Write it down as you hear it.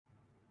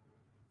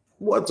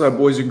What's up,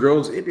 boys and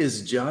girls? It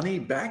is Johnny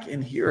back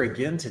in here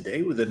again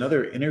today with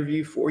another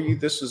interview for you.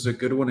 This is a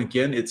good one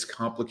again. It's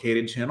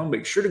Complicated Channel.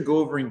 Make sure to go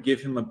over and give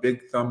him a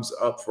big thumbs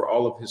up for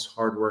all of his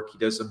hard work. He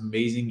does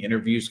amazing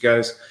interviews,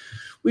 guys.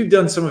 We've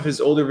done some of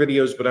his older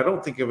videos, but I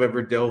don't think I've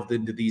ever delved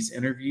into these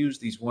interviews,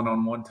 these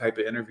one-on-one type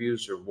of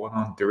interviews or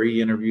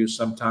one-on-three interviews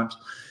sometimes.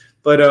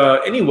 But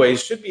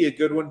anyways, should be a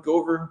good one. Go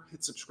over,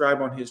 hit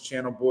subscribe on his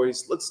channel,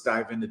 boys. Let's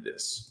dive into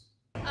this.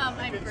 I'm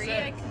Bree.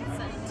 I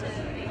consent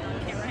to being on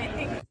camera, I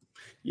think.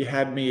 You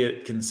had me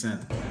at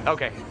consent.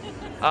 Okay.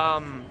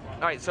 All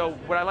right, so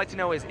what I'd like to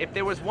know is, if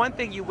there was one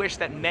thing you wish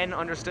that men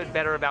understood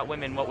better about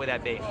women, what would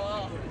that be?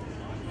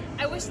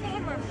 I wish they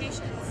had more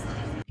patience.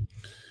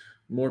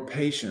 More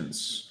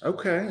patience.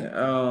 Okay.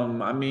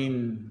 I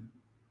mean,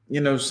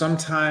 you know,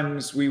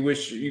 sometimes we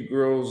wish you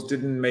girls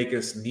didn't make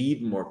us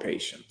need more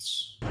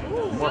patience.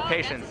 More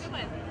patience.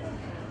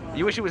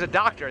 You wish he was a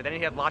doctor, then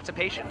he'd have lots of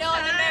patience. No,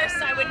 I'm a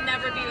nurse. I would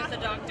never be with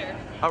a doctor.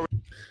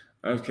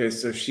 Okay,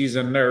 so she's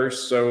a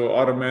nurse, so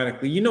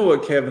automatically, you know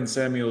what Kevin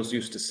Samuels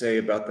used to say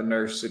about the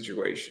nurse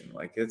situation?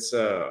 Like, it's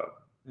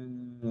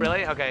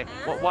Really? Okay.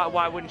 Well,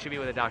 why wouldn't you be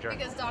with a doctor?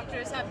 Because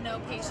doctors have no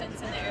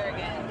patience and they're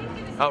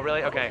arrogant. Oh,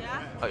 really? Okay.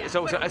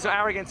 So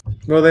arrogance.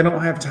 Well, they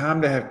don't have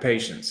time to have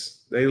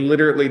patience. They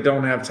literally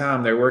don't have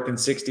time. They're working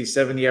 60,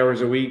 70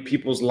 hours a week.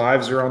 People's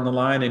lives are on the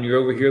line, and you're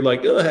over here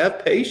like, oh,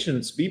 have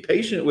patience. Be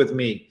patient with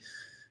me,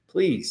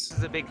 please. This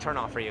is a big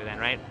turnoff for you then,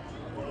 right?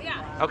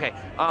 Yeah. Okay.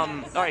 All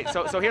right.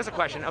 So here's a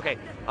question. Okay.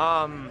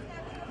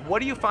 What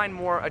do you find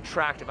more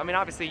attractive? I mean,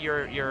 obviously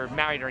you're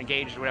married or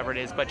engaged or whatever it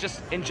is, but just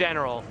in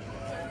general,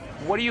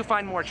 what do you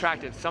find more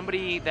attractive?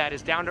 Somebody that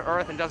is down to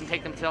earth and doesn't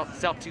take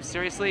themselves too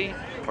seriously,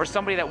 or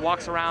somebody that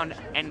walks around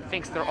and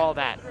thinks they're all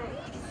that?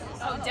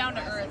 Oh, down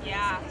to earth.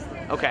 Yeah.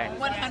 Okay.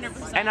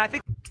 100%. And I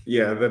think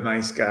Yeah, the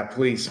nice guy,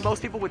 please.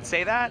 most people would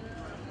say that.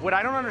 What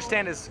I don't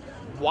understand is,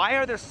 why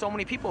are there so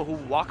many people who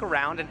walk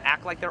around and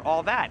act like they're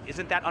all that?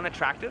 Isn't that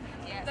unattractive?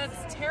 Yes.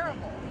 That's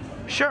terrible.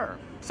 Sure.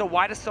 So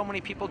why do so many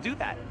people do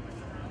that?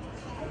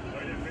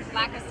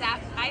 Lack of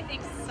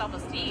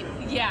self-esteem.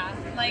 Yeah.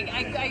 Like,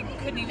 I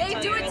couldn't even They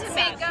tell do you. it It's to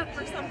sad. make up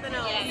for something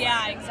else.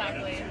 Yeah,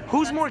 exactly.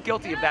 Who's more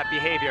guilty of that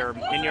behavior,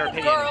 in your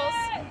opinion? Girls.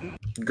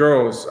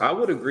 Girls, I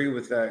would agree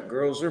with that.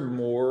 Girls are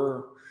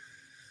more,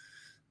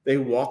 they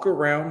walk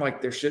around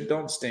like their shit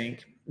don't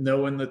stink,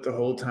 knowing that the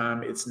whole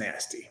time it's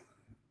nasty.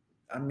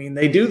 I mean,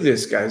 they do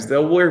this, guys.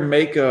 They'll wear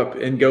makeup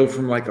and go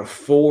from like a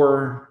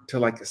 4 to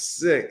like a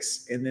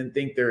 6 and then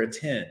think they're a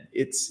 10.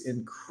 It's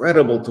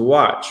incredible to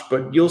watch,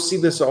 but you'll see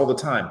this all the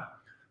time.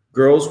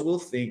 Girls will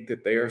think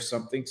that they are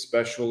something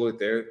special, that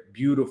they're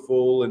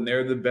beautiful and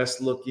they're the best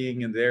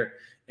looking, and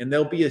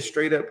they'll be a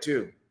straight up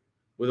 2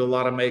 with a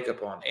lot of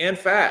makeup on and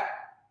fat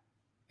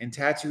and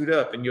tattooed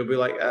up. And you'll be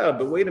like, oh,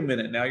 but wait a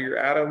minute. Now you're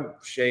out of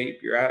shape.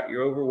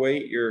 You're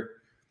overweight. You're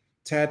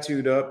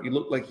tattooed up. You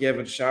look like you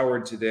haven't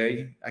showered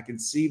today. I can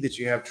see that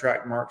you have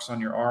track marks on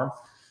your arm.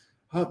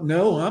 Oh,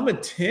 no, I'm a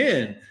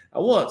 10. I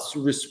want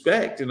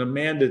respect and a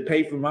man to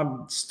pay for my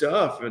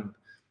stuff. And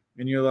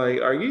you're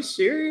like, are you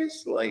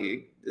serious?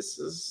 Like, this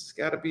has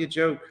got to be a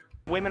joke.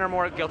 Women are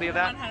more guilty of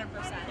that? 100%.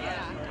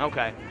 Yeah.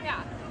 Okay.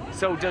 Yeah.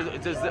 So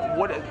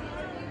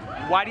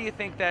why do you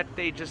think that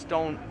they just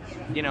don't,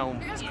 you know?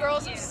 Because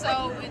girls are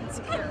so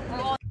insecure.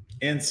 We're all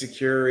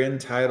Insecure,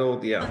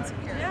 entitled, yeah.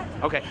 insecure. Yeah.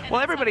 Okay. Well,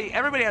 everybody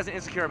has an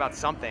insecure about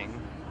something,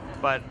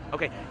 but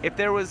okay. If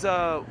there was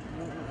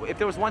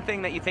one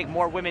thing that you think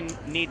more women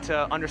need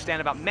to understand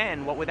about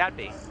men, what would that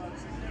be?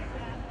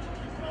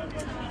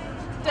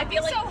 I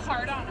feel so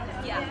hard on them.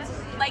 Yeah.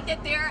 Like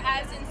that they're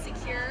as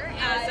insecure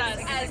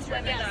as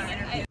women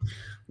are.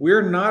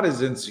 We're not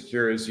as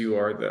insecure as you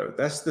are, though.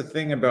 That's the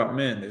thing about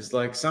men, is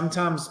like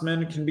sometimes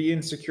men can be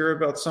insecure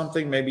about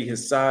something, maybe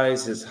his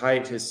size, his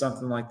height, his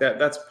something like that.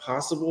 That's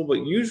possible.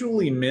 But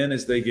usually men,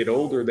 as they get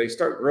older, they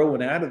start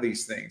growing out of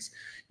these things.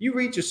 You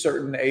reach a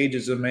certain age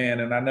as a man,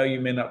 and I know you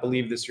may not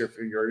believe this if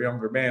you're a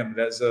younger man,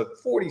 but as a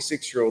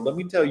 46-year-old, let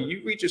me tell you,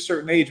 you reach a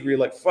certain age where you're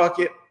like, fuck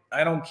it,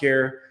 I don't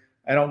care.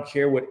 I don't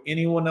care what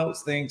anyone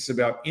else thinks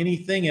about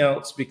anything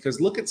else,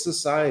 because look at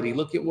society.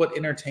 Look at what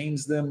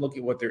entertains them. Look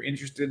at what they're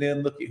interested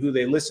in. Look at who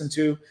they listen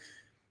to.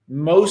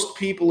 Most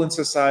people in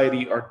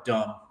society are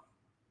dumb.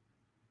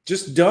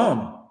 Just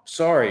dumb.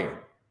 Sorry.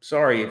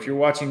 If you're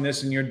watching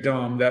this and you're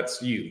dumb,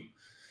 that's you.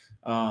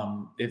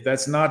 If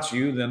that's not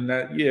you, then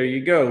there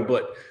you go.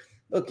 But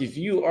look, if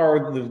you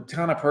are the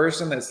kind of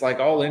person that's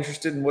like all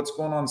interested in what's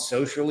going on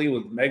socially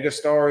with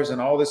megastars and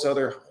all this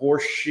other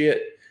horse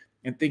shit,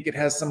 and think it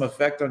has some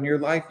effect on your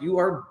life, you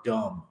are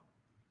dumb.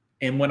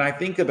 And when I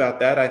think about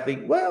that, I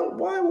think, well,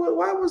 why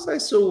was I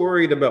so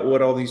worried about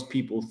what all these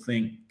people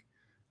think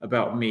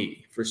about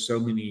me for so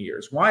many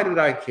years? Why did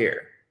I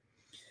care?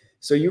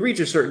 So you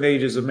reach a certain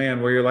age as a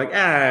man where you're like,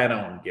 I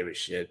don't give a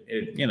shit.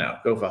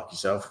 Go fuck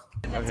yourself.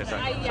 Okay,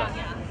 sorry. I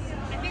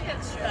think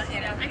that's true. I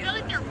feel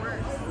like they're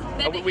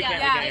worse. We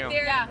can't hear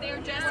you.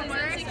 They're just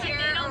as insecure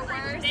or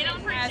worse. They don't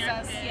as project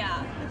us. it.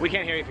 Yeah. We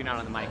can't hear you if you're not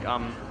on the mic.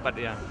 But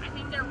yeah. I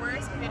think they're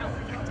worse, but they don't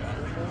project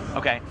it.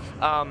 Okay.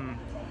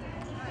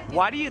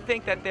 Why do you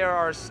think that there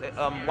are?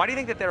 Why do you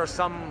think that there are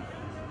some?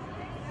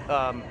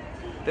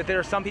 That there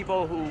are some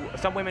people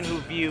some women who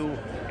view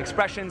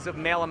expressions of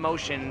male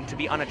emotion to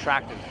be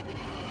unattractive,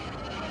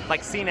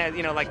 like seen as,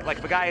 like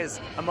if a guy is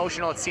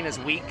emotional, it's seen as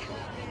weak.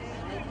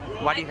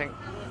 Why do you think?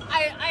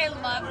 I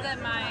love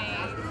that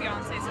my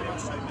fiance is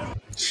emotional.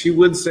 She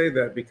would say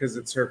that because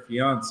it's her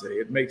fiance.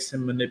 It makes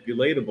him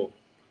manipulatable.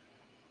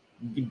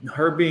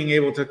 Her being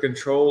able to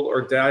control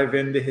or dive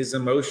into his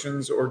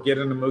emotions or get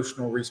an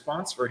emotional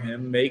response for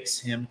him makes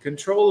him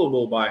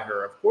controllable by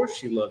her. Of course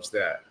she loves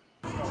that.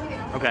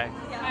 Okay.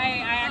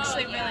 I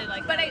actually really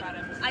like that about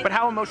him. But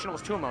how emotional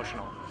is too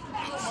emotional?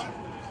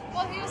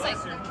 Well, he was like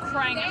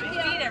crying at my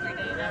feet every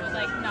day, and I was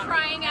like, not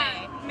crying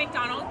at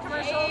McDonald's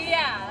commercials.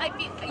 Yeah, I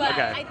think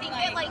Okay. I think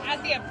that like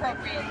at the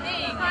appropriate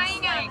thing,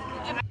 crying at.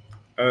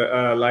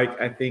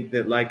 I think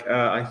that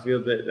I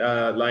feel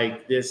that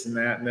like this and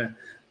that, and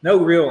no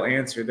real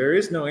answer. There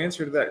is no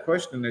answer to that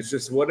question. It's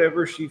just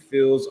whatever she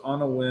feels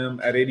on a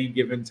whim at any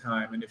given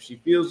time, and if she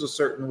feels a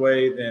certain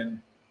way,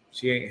 then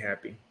she ain't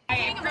happy.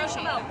 I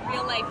appreciate about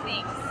real life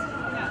things.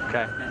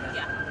 Okay.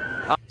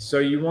 Yeah. So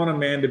you want a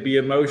man to be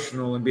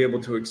emotional and be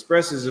able to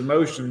express his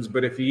emotions,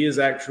 but if he is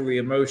actually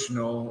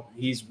emotional,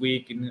 he's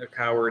weak and a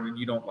coward, and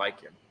you don't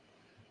like him,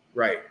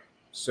 right?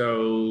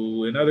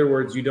 So in other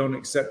words, you don't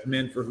accept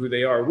men for who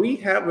they are. We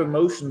have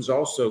emotions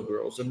also,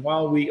 girls. And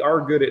while we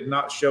are good at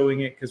not showing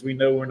it because we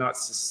know we're not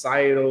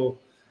societally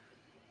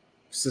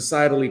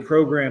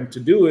programmed to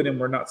do it and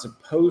we're not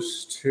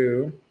supposed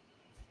to,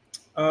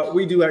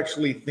 we do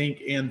actually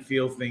think and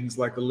feel things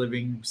like a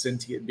living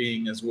sentient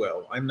being as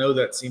well. I know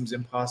that seems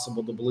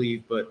impossible to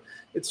believe, but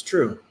it's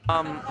true.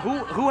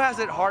 Who has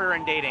it harder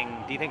in dating?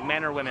 Do you think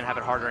men or women have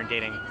it harder in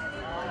dating?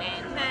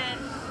 Men.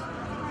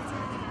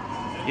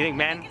 You think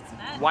men?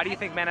 Why do you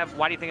think men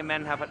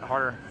have it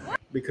harder?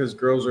 Because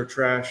girls are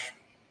trash.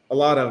 A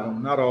lot of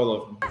them, not all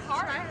of them. We're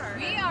hard.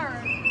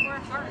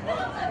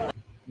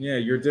 Yeah,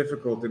 you're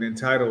difficult and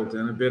entitled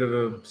and a bit of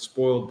a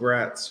spoiled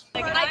brats.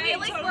 Like I feel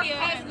like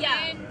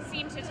men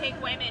seem to take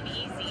women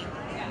easy.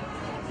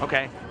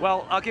 Okay.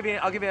 Well, I'll give you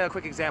a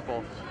quick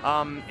example.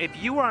 If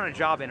you were on a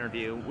job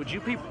interview, would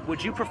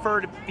you prefer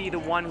to be the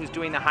one who's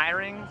doing the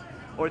hiring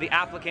or the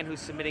applicant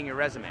who's submitting your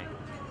resume?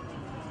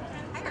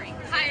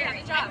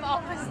 Hiring. I'm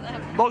always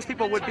them. Most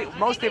people would be.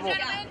 Most people.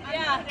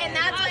 Yeah, and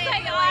that's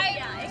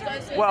why it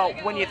goes. Well,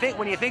 when you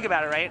think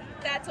about it, right?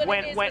 That's what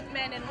it is with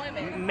men and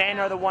women. Men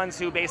are the ones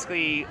who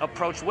basically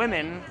approach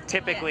women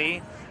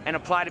typically and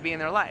apply to be in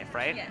their life,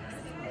 right? Yes.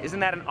 Isn't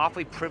that an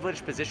awfully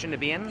privileged position to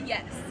be in?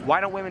 Yes. Why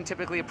don't women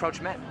typically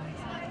approach men?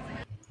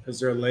 Because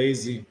they're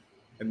lazy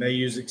and they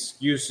use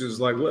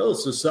excuses like, well,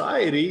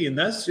 society, and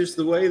that's just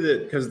the way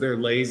that, because they're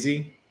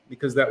lazy,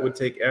 because that would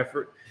take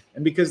effort,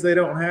 and because they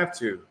don't have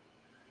to.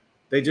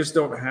 They just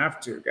don't have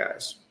to,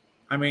 guys.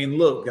 I mean,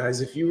 look, guys,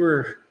 if you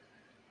were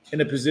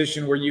in a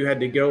position where you had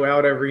to go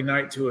out every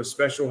night to a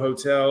special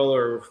hotel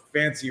or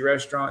fancy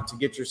restaurant to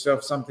get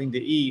yourself something to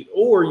eat,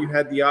 or you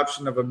had the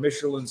option of a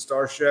Michelin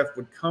star chef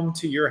would come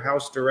to your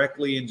house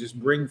directly and just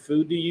bring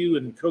food to you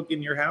and cook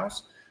in your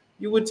house,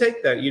 you would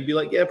take that. You'd be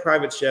like, yeah,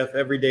 private chef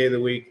every day of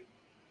the week.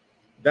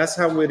 That's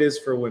how it is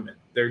for women.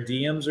 Their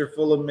DMs are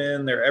full of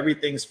men.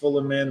 Everything's full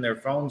of men. Their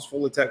phone's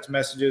full of text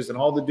messages, and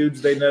all the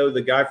dudes they know,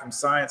 the guy from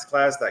science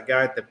class, that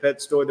guy at the pet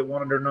store that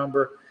wanted her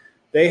number,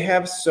 they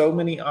have so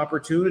many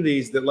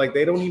opportunities that like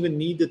they don't even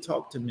need to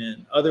talk to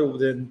men other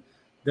than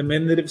the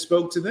men that have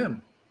spoke to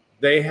them.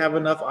 They have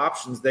enough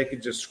options. They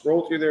could just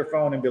scroll through their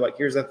phone and be like,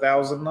 here's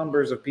 1,000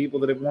 numbers of people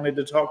that have wanted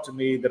to talk to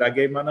me that I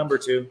gave my number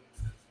to.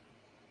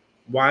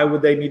 Why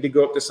would they need to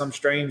go up to some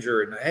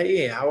stranger and,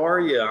 hey, how are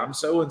you? I'm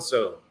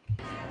so-and-so.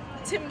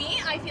 To me,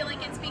 I feel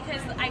like it's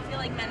because I feel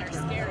like men are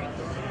scary.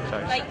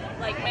 Sorry.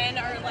 Like men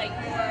are like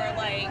more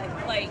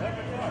like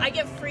I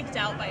get freaked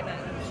out by men.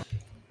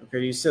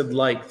 Okay, you said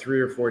like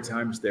 3 or 4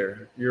 times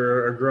there.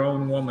 You're a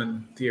grown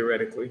woman,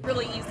 theoretically.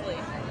 Really easily.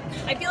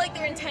 I feel like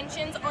their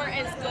intentions aren't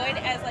as good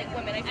as like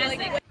women. I feel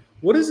like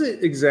What is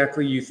it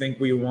exactly you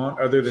think we want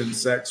other than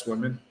sex,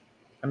 women?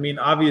 I mean,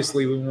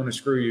 obviously we want to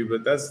screw you,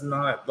 but that's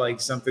not like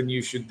something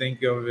you should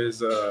think of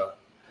as a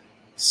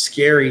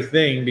scary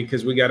thing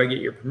because we got to get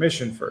your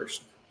permission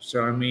first.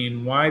 So, I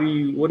mean,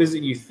 what is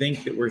it you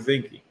think that we're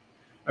thinking?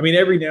 I mean,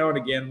 every now and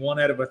again, 1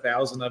 out of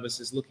 1,000 of us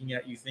is looking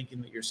at you thinking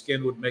that your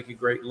skin would make a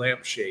great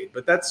lampshade,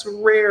 but that's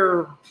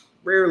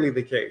rarely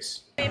the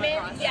case.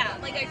 women, yeah,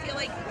 like I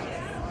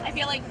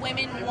feel like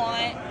women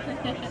want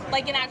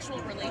like an actual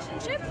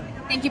relationship.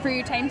 Thank you for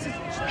your time.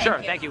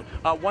 Sure, thank you.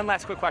 One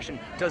last quick question.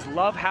 Does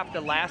love have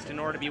to last in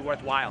order to be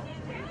worthwhile?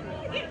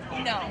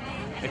 No.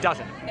 It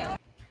doesn't. No.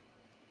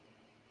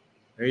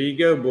 There you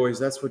go, boys.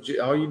 That's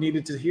all you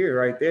needed to hear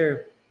right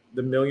there.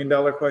 The $1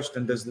 million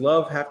question. Does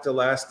love have to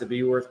last to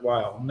be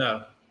worthwhile?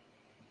 No.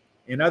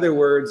 In other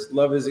words,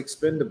 love is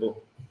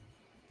expendable.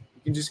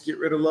 You can just get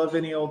rid of love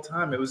any old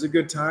time. It was a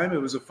good time.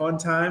 It was a fun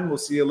time. We'll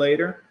see you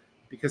later.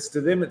 Because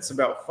to them, it's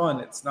about fun.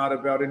 It's not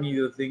about any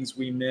of the things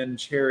we men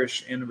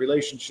cherish in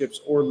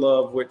relationships or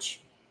love, which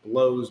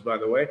blows, by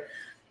the way.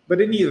 But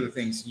any of the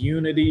things,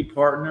 unity,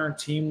 partner,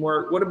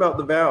 teamwork. What about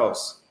the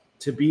vows?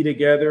 to be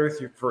together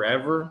through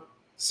forever,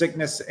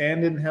 sickness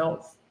and in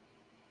health?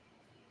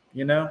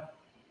 You know,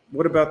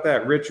 what about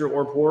that? Richer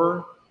or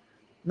poorer?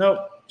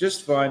 Nope,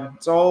 just fun.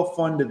 It's all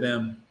fun to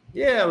them.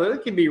 Yeah, well,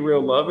 it can be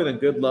real love and a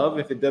good love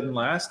if it doesn't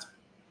last.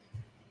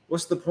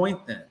 What's the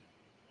point then?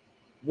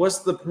 What's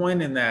the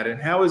point in that?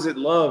 And how is it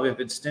love if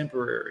it's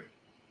temporary?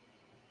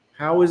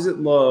 How is it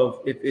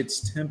love if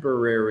it's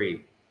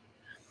temporary?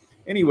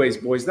 Anyways,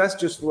 boys, that's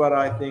just what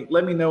I think.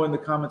 Let me know in the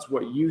comments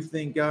what you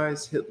think,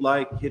 guys. Hit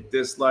like, hit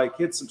dislike,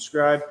 hit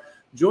subscribe.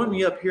 Join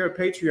me up here at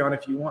Patreon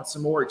if you want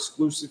some more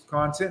exclusive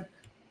content.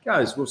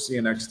 Guys, we'll see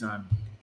you next time.